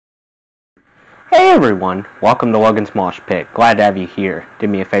Hey everyone, welcome to Logan's Mosh Pit. Glad to have you here. Do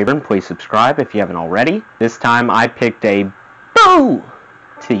me a favor and please subscribe if you haven't already. This time I picked a boo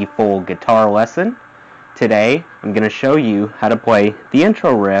to full guitar lesson. Today I'm going to show you how to play the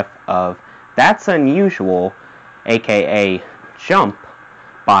intro riff of That's Unusual, aka Jump,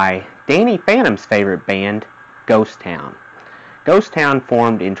 by Danny Phantom's favorite band, Ghost Town. Ghost Town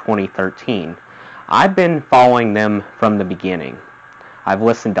formed in 2013. I've been following them from the beginning. I've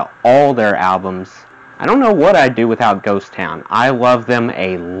listened to all their albums. I don't know what I'd do without Ghost Town. I love them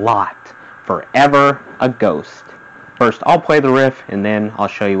a lot. Forever a Ghost. First, I'll play the riff, and then I'll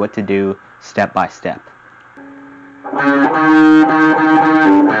show you what to do step by step.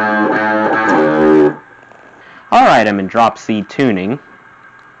 Alright, I'm in drop C tuning.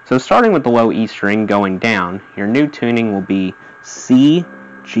 So starting with the low E string going down, your new tuning will be C,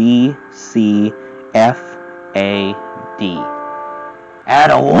 G, C, F, A, D.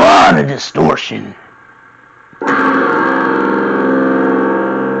 Add a lot of distortion.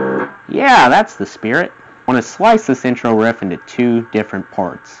 Yeah, that's the spirit. I want to slice this intro riff into two different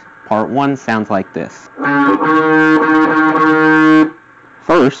parts. Part 1 sounds like this.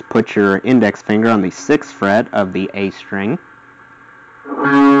 First, put your index finger on the 6th fret of the A string.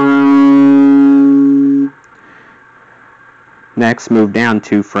 Next, move down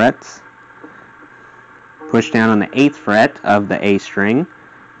 2 frets. Push down on the 8th fret of the A string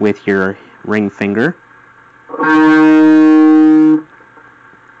with your ring finger.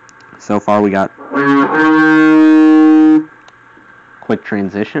 So far we got quick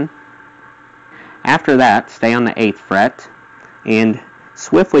transition. After that, stay on the 8th fret and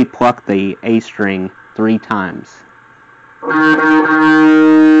swiftly pluck the A string 3 times.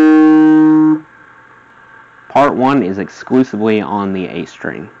 Part 1 is exclusively on the A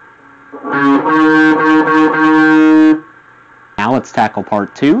string. Now let's tackle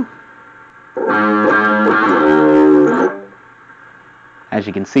part 2. As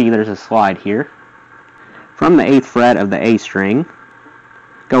you can see, there's a slide here. From the 8th fret of the A string,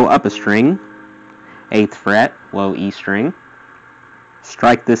 go up a string, 8th fret, low E string.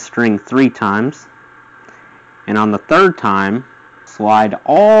 Strike this string 3 times, and on the 3rd time, slide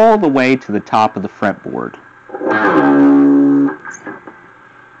all the way to the top of the fretboard.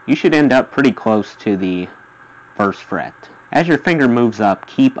 You should end up pretty close to the 1st fret. As your finger moves up,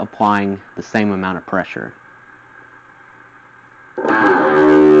 keep applying the same amount of pressure.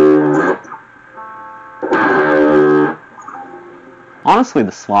 Honestly,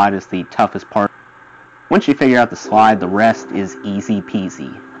 the slide is the toughest part. Once you figure out the slide, the rest is easy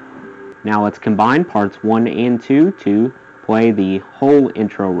peasy. Now let's combine parts 1 and 2 to play the whole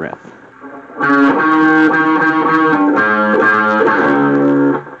intro riff.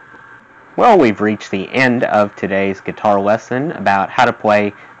 Well, we've reached the end of today's guitar lesson about how to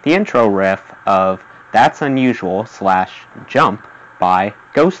play the intro riff of That's Unusual / Jump by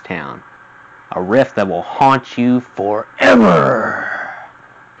Ghost Town. A riff that will haunt you forever.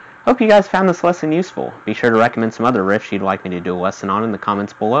 Hope you guys found this lesson useful. Be sure to recommend some other riffs you'd like me to do a lesson on in the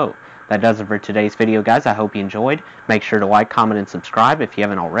comments below. That does it for today's video, guys. I hope you enjoyed. Make sure to like, comment, and subscribe if you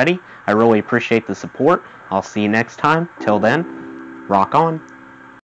haven't already. I really appreciate the support. I'll see you next time. Till then, rock on.